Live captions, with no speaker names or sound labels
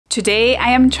Today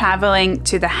I am travelling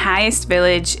to the highest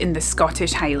village in the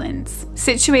Scottish Highlands.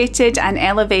 Situated at an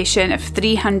elevation of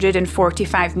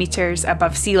 345 metres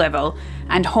above sea level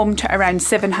and home to around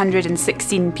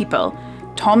 716 people,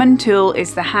 Tomintoul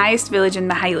is the highest village in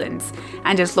the Highlands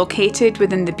and is located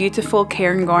within the beautiful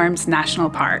Cairngorms National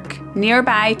Park.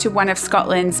 Nearby to one of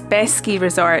Scotland's best ski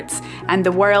resorts and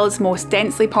the world's most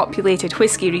densely populated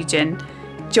whisky region,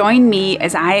 join me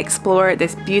as I explore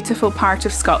this beautiful part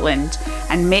of Scotland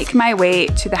and make my way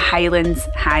to the Highlands'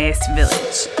 highest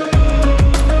village.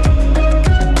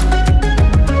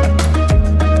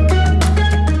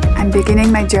 I'm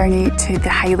beginning my journey to the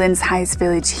Highlands' highest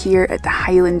village here at the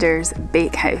Highlanders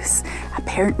Bakehouse.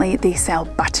 Apparently they sell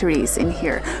butteries in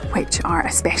here, which are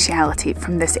a speciality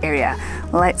from this area.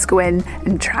 Let's go in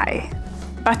and try.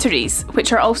 Butteries,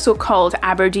 which are also called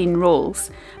Aberdeen rolls,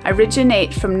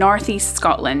 originate from northeast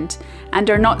Scotland and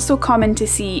are not so common to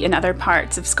see in other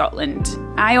parts of Scotland.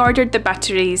 I ordered the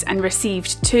butteries and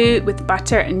received 2 with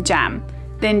butter and jam.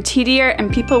 The interior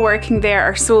and people working there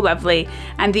are so lovely,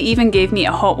 and they even gave me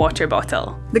a hot water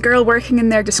bottle. The girl working in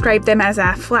there described them as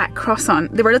a flat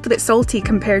croissant. They were a little bit salty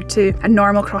compared to a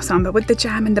normal croissant, but with the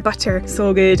jam and the butter,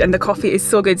 so good, and the coffee is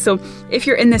so good. So if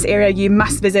you're in this area, you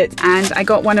must visit. And I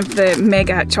got one of the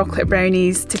mega chocolate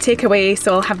brownies to take away,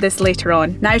 so I'll have this later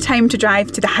on. Now time to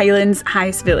drive to the Highlands'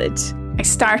 highest village. I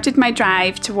started my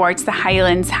drive towards the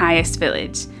Highlands' highest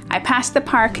village. I passed the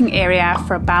parking area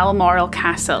for Balmoral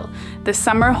Castle, the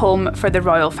summer home for the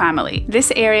royal family.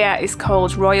 This area is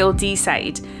called Royal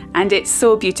Deeside, and it's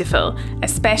so beautiful,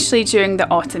 especially during the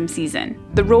autumn season.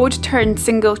 The road turned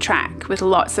single track with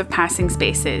lots of passing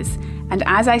spaces, and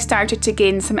as I started to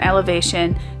gain some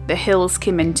elevation, the hills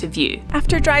came into view.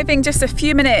 After driving just a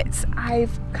few minutes,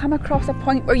 I've come across a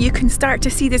point where you can start to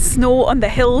see the snow on the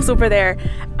hills over there,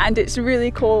 and it's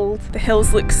really cold. The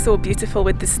hills look so beautiful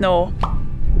with the snow.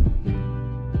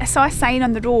 I saw a sign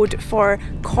on the road for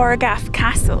Cairngorms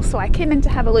Castle, so I came in to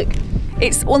have a look.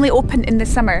 It's only open in the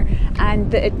summer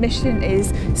and the admission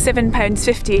is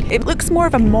 £7.50. It looks more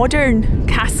of a modern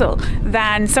castle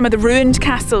than some of the ruined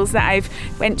castles that I've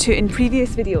went to in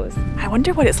previous videos. I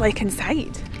wonder what it's like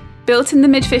inside. Built in the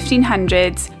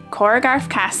mid-1500s, Cairngorms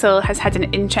Castle has had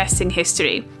an interesting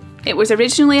history. It was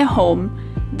originally a home,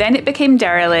 then it became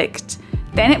derelict,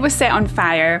 then it was set on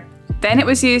fire, then it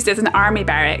was used as an army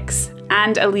barracks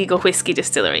and a legal whisky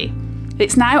distillery.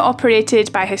 It's now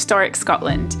operated by Historic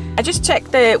Scotland. I just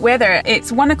checked the weather.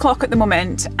 It's 1 o'clock at the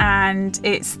moment and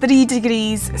it's 3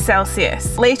 degrees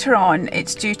Celsius. Later on,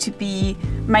 it's due to be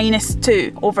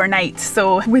 -2 overnight,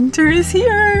 so winter is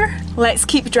here. Let's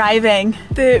keep driving.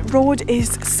 The road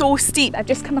is so steep. I've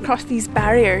just come across these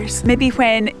barriers. Maybe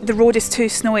when the road is too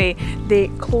snowy, they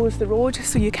close the road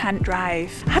so you can't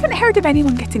drive. I haven't heard of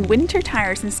anyone getting winter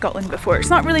tyres in Scotland before. It's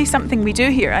not really something we do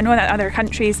here. I know that other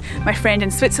countries, my friend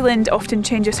in Switzerland often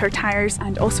changes her tyres,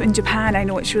 and also in Japan I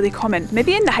know it's really common.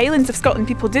 Maybe in the Highlands of Scotland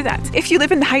people do that. If you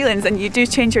live in the Highlands and you do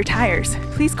change your tyres,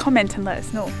 please comment and let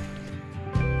us know.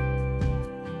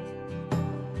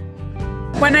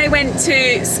 When I went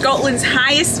to Scotland's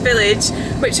highest village,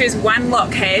 which is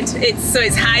Wanlockhead,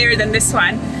 it's higher than this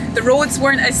one, the roads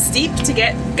weren't as steep to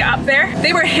get up there.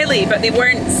 They were hilly, but they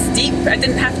weren't steep. I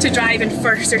didn't have to drive in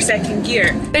first or second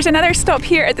gear. There's another stop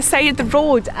here at the side of the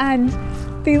road and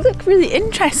they look really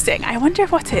interesting. I wonder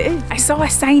what it is. I saw a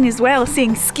sign as well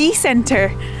saying Ski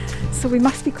Center, so we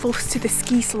must be close to the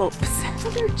ski slopes.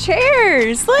 Oh, they're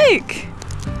chairs, look!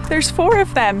 There's 4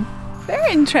 of them.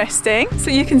 They're interesting. So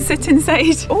you can sit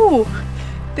inside. Oh,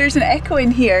 there's an echo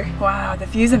in here. Wow, the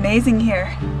view's amazing here.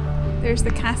 There's the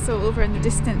castle over in the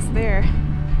distance there.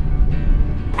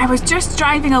 I was just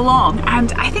driving along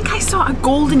and I think I saw a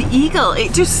golden eagle.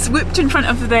 It just swooped in front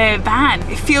of the van.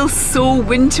 It feels so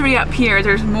wintry up here.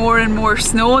 There's more and more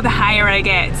snow the higher I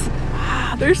get.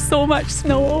 There's so much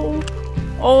snow.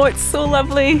 Oh, it's so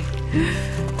lovely.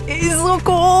 It is so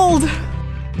cold.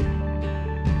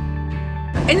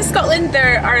 In Scotland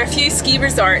there are a few ski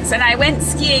resorts and I went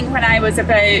skiing when I was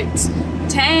about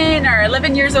 10 or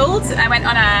 11 years old. I went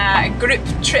on a group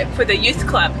trip with a youth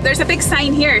club. There's a big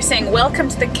sign here saying welcome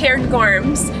to the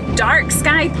Cairngorms Dark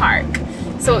Sky Park.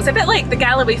 So it's a bit like the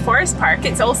Galloway Forest Park,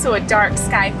 it's also a dark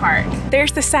sky park.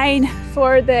 There's the sign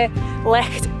for the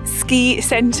Lecht Ski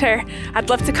Center. I'd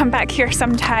love to come back here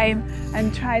sometime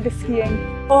and try the skiing.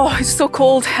 Oh, it's so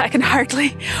cold, I can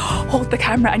hardly hold the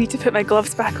camera. I need to put my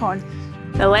gloves back on.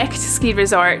 The Lecht Ski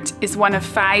Resort is one of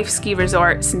 5 ski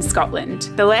resorts in Scotland.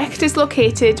 The Lecht is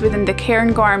located within the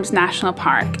Cairngorms National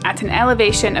Park at an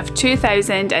elevation of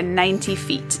 2,090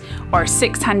 feet, or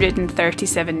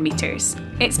 637 metres.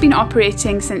 It's been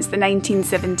operating since the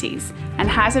 1970s and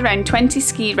has around 20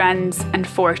 ski runs and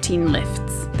 14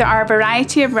 lifts. There are a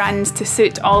variety of runs to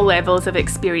suit all levels of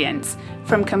experience,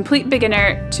 from complete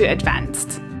beginner to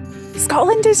advanced.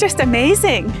 Scotland is just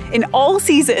amazing in all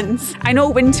seasons. I know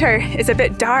winter is a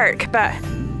bit dark, but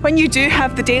when you do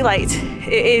have the daylight,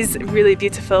 it is really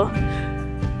beautiful.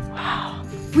 Wow.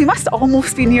 We must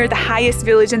almost be near the highest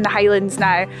village in the Highlands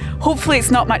now. Hopefully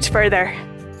it's not much further.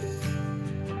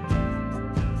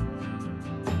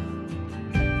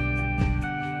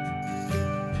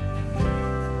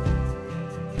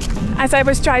 As I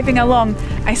was driving along,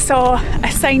 I saw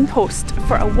a signpost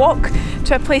for a walk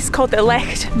to a place called the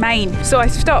Lecht Mine. So I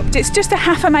stopped. It's just a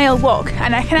half-a-mile walk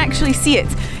and I can actually see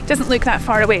it. It doesn't look that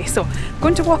far away. So I'm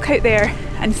going to walk out there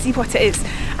and see what it is.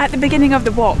 At the beginning of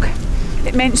the walk,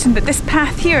 it mentioned that this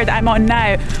path here that I'm on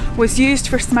now was used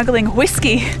for smuggling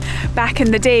whisky back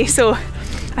in the day. So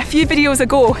a few videos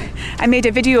ago, I made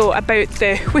a video about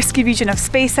the whisky region of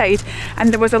Speyside,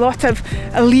 and there was a lot of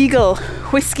illegal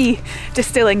whisky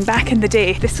distilling back in the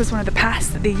day. This was one of the paths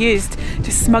that they used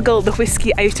to smuggle the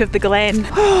whisky out of the glen.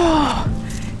 Oh,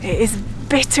 it is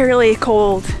bitterly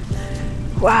cold.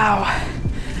 Wow.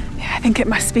 Yeah, I think it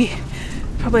must be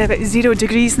probably about 0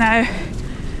 degrees now.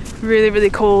 Really, really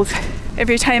cold.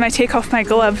 Every time I take off my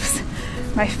gloves,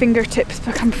 my fingertips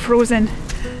become frozen.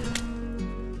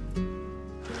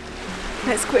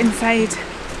 Let's go inside.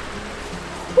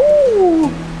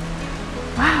 Ooh!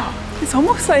 Wow, it's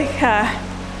almost like a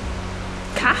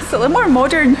castle, a more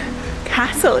modern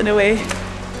castle in a way.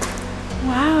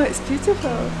 Wow, it's beautiful.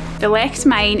 The Lecht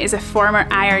Mine is a former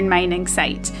iron mining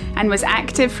site and was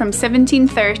active from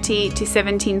 1730 to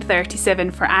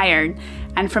 1737 for iron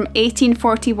and from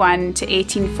 1841 to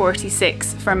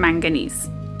 1846 for manganese.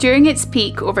 During its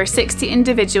peak, over 60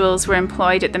 individuals were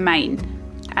employed at the mine,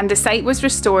 and the site was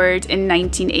restored in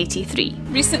 1983.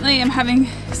 Recently I'm having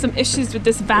some issues with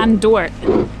this van door.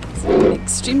 It's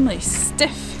extremely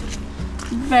stiff,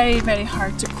 very, very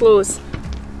hard to close.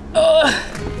 Ugh.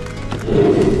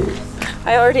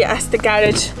 I already asked the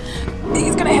garage,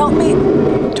 he's gonna help me.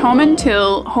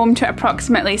 Tomintoul, home to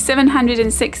approximately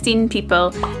 716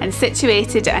 people and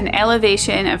situated at an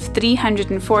elevation of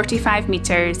 345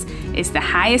 metres, is the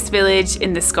highest village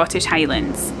in the Scottish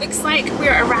Highlands. Looks like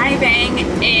we're arriving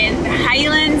in the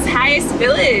Highlands' highest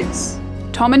village.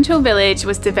 Tomintoul village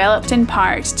was developed in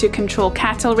part to control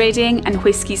cattle raiding and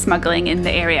whisky smuggling in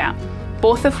the area,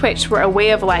 both of which were a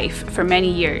way of life for many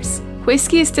years.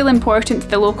 Whisky is still important to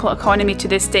the local economy to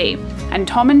this day, and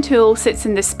Tomintoul sits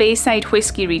in the Speyside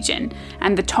whisky region,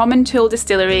 and the Tomintoul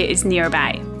distillery is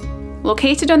nearby.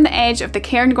 Located on the edge of the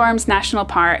Cairngorms National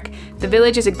Park, the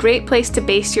village is a great place to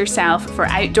base yourself for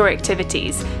outdoor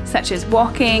activities such as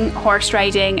walking, horse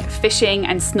riding, fishing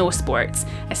and snow sports,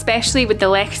 especially with the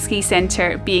Lecht Ski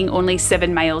Center being only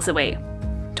 7 miles away.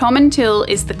 Tomintoul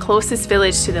is the closest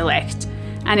village to the Lecht,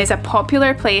 and is a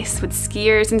popular place with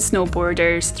skiers and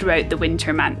snowboarders throughout the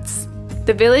winter months.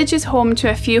 The village is home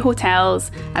to a few hotels,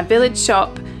 a village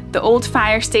shop, the old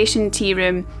fire station tea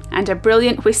room, and a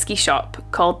brilliant whisky shop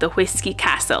called the Whisky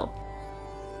Castle.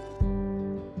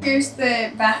 Here's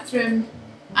the bathroom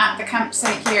at the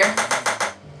campsite here.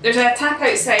 There's a tap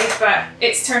outside, but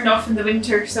it's turned off in the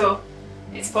winter, so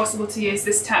it's possible to use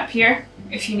this tap here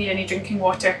if you need any drinking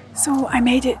water. So I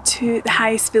made it to the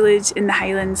highest village in the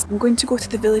Highlands. I'm going to go to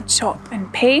the village shop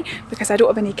and pay because I don't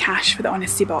have any cash for the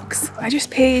honesty box. I just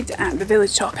paid at the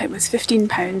village shop. It was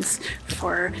 £15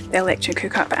 for the electric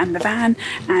hookup and the van,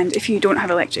 and if you don't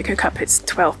have electric hookup it's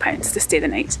 £12 to stay the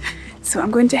night. So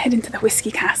I'm going to head into the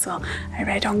Whisky Castle. I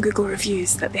read on Google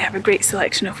reviews that they have a great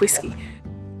selection of whisky.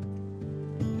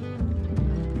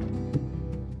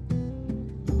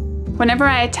 Whenever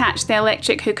I attach the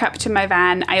electric hookup to my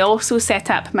van, I also set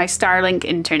up my Starlink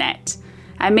internet.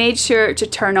 I made sure to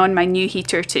turn on my new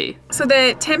heater too. So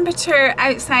the temperature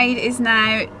outside is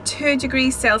now 2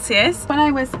 degrees Celsius. When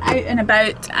I was out and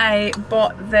about, I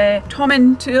bought the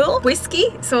Tomintoul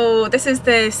whisky. So this is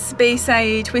the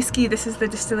Speyside whisky. This is the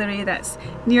distillery that's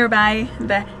nearby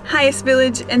the highest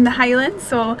village in the Highlands.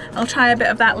 So I'll try a bit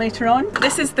of that later on.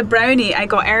 This is the brownie I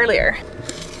got earlier.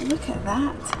 Look at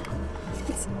that.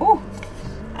 It's, oh,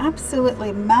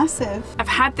 absolutely massive. I've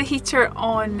had the heater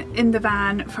on in the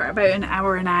van for about an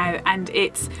hour now and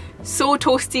it's so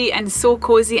toasty and so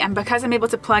cozy, and because I'm able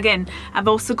to plug in, I've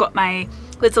also got my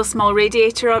little small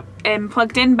radiator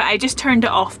plugged in, but I just turned it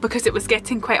off because it was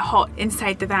getting quite hot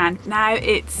inside the van. Now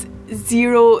it's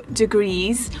 0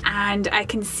 degrees, and I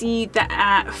can see that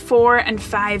at 4 and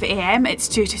 5 AM it's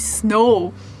due to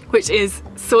snow, which is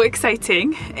so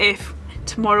exciting if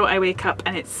tomorrow I wake up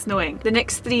and it's snowing. The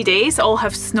next 3 days all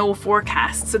have snow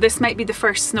forecasts, so this might be the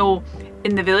first snow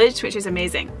in the village, which is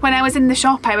amazing. When I was in the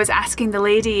shop, I was asking the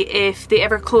lady if they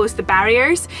ever close the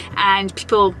barriers and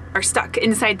people are stuck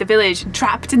inside the village,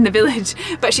 trapped in the village,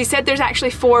 but she said there's actually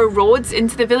 4 roads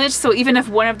into the village, so even if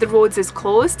one of the roads is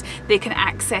closed, they can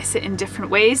access it in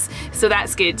different ways, so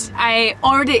that's good. I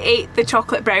already ate the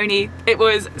chocolate brownie. It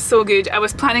was so good. I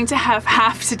was planning to have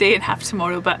half today and half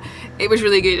tomorrow, but it was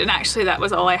really good, and actually that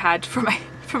was all I had for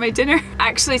my dinner.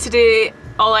 Actually today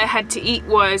all I had to eat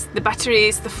was the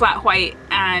butteries, the flat white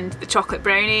and the chocolate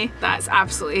brownie. That's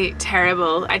absolutely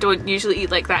terrible. I don't usually eat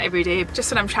like that every day, but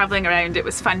just when I'm travelling around it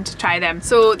was fun to try them.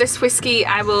 So this whiskey,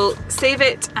 I will save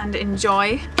it and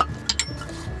enjoy.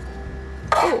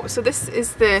 Oh, so this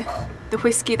is the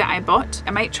whiskey that I bought.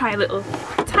 I might try a little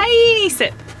tiny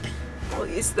sip. I'll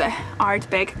use the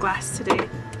Ardbeg glass today.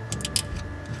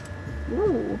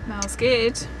 Ooh, smells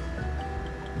good.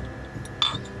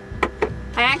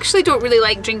 I actually don't really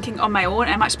like drinking on my own.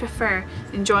 I much prefer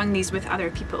enjoying these with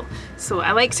other people. So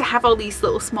I like to have all these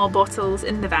little small bottles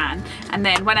in the van, and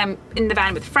then when I'm in the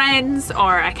van with friends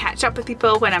or I catch up with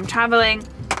people when I'm traveling,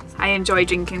 I enjoy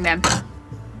drinking them.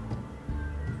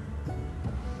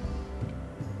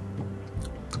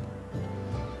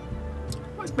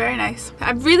 Very nice.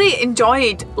 I've really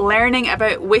enjoyed learning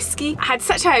about whiskey. I had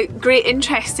such a great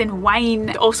interest in wine,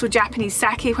 and also Japanese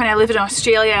sake. When I lived in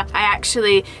Australia, I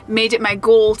actually made it my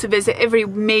goal to visit every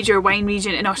major wine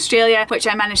region in Australia, which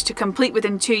I managed to complete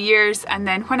within 2 years. And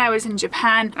then when I was in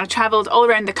Japan, I travelled all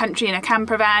around the country in a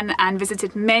campervan and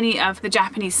visited many of the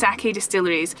Japanese sake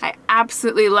distilleries. I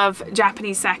absolutely love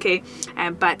Japanese sake,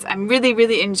 but I'm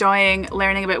really enjoying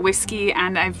learning about whiskey,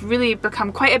 and I've really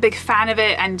become quite a big fan of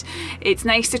it, and it's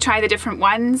nice to try the different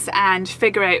ones and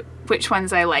figure out which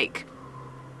ones I like.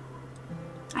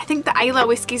 I think the Islay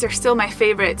whiskies are still my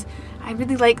favourite. I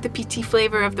really like the peaty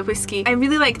flavour of the whiskey. I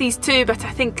really like these too, but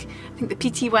I think the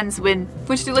peaty ones win. I'm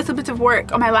going to do a little bit of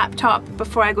work on my laptop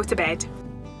before I go to bed.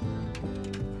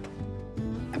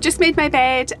 Just made my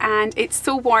bed and it's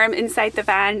so warm inside the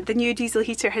van. The new diesel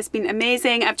heater has been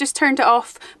amazing. I've just turned it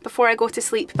off before I go to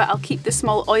sleep, but I'll keep the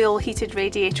small oil heated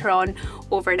radiator on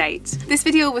overnight. This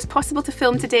video was possible to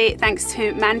film today thanks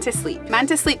to Manta Sleep.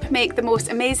 Manta Sleep make the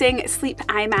most amazing sleep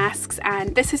eye masks,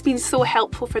 and this has been so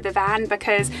helpful for the van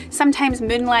because sometimes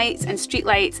moonlight and street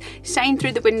lights shine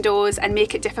through the windows and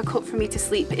make it difficult for me to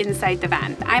sleep inside the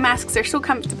van. The eye masks are so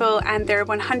comfortable and they're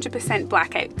 100%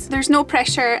 blackout. There's no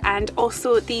pressure, and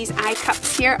also these eye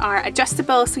cups here are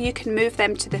adjustable so you can move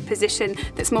them to the position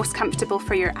that's most comfortable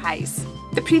for your eyes.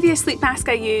 The previous sleep mask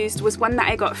I used was one that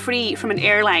I got free from an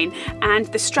airline, and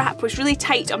the strap was really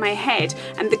tight on my head,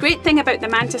 and the great thing about the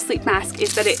Manta Sleep mask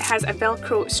is that it has a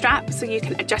velcro strap so you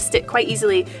can adjust it quite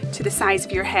easily to the size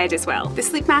of your head as well. The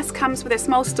sleep mask comes with a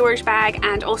small storage bag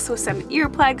and also some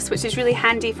earplugs, which is really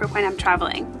handy for when I'm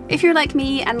travelling. If you're like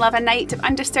me and love a night of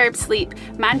undisturbed sleep,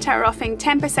 Manta are offering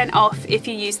 10% off if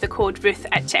you use the code RUTH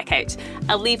at checkout.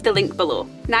 I'll leave the link below.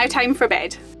 Now time for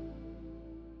bed.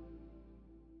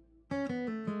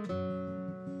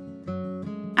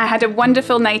 I had a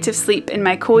wonderful night of sleep in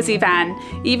my cosy van,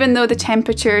 even though the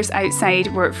temperatures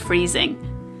outside were freezing.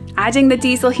 Adding the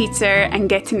diesel heater and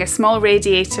getting a small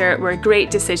radiator were great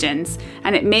decisions,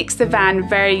 and it makes the van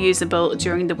very usable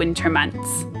during the winter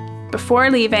months.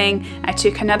 Before leaving, I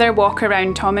took another walk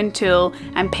around Tomintoul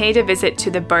and paid a visit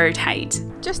to the bird hide.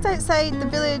 Just outside the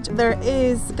village there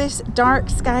is this dark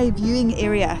sky viewing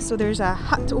area, so there's a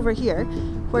hut over here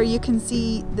where you can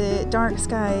see the dark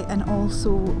sky and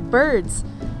also birds.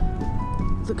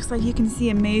 Looks like you can see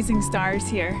amazing stars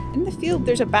here. In the field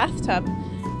there's a bathtub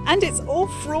and it's all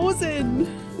frozen.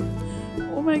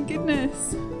 Oh my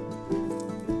goodness.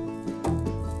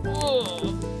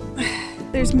 Oh.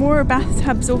 There's more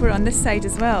bathtubs over on this side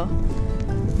as well.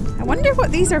 I wonder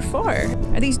what these are for.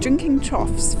 Are these drinking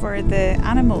troughs for the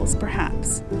animals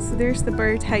perhaps? So there's the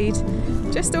bird hide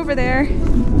just over there.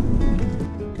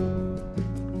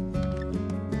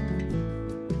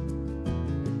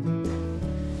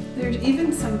 There's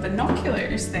even some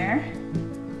binoculars there.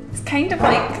 It's kind of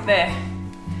like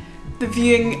the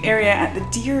viewing area at the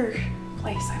deer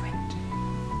place I went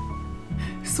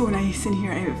to. So nice in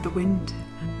here out of the wind.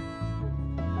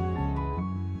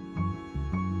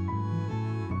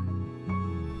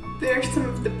 There's some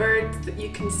of the birds that you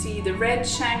can see, the red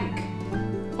shank,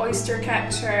 oyster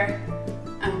catcher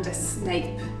and a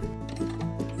snipe.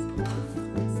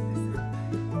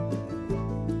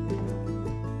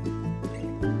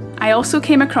 I also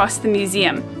came across the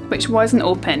museum. which wasn't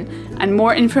open, and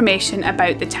more information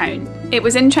about the town. It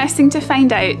was interesting to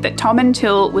find out that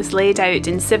Tomintoul was laid out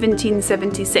in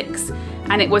 1776,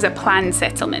 and it was a planned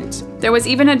settlement. There was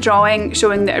even a drawing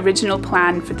showing the original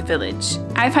plan for the village.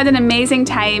 I've had an amazing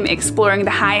time exploring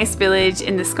the highest village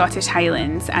in the Scottish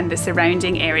Highlands and the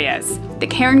surrounding areas. The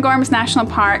Cairngorms National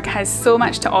Park has so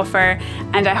much to offer,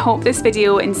 and I hope this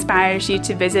video inspires you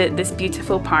to visit this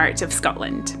beautiful part of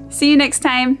Scotland. See you next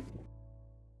time!